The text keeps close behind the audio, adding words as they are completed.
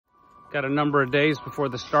Got a number of days before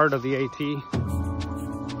the start of the AT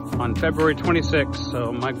on February 26th.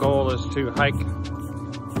 So my goal is to hike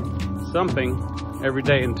something every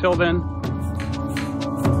day until then.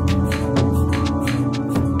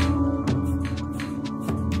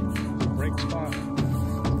 Break spot.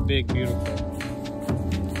 Big, beautiful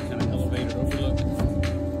kind of elevated overlook.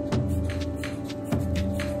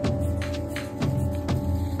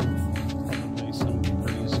 Probably some of the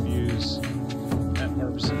prettiest views at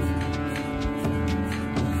Harbison.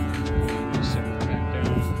 Sitting back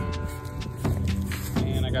down.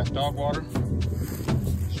 And I got dog water.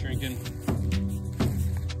 Just drinking.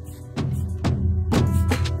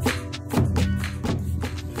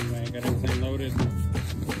 Anyway, I got everything loaded.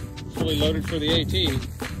 Fully loaded for the AT.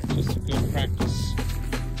 Just a good practice.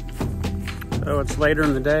 So it's later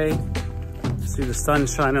in the day. See the sun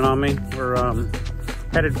shining on me. We're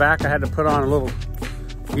headed back. I had to put on a little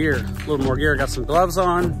gear, a little more gear. I got some gloves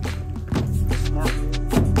on.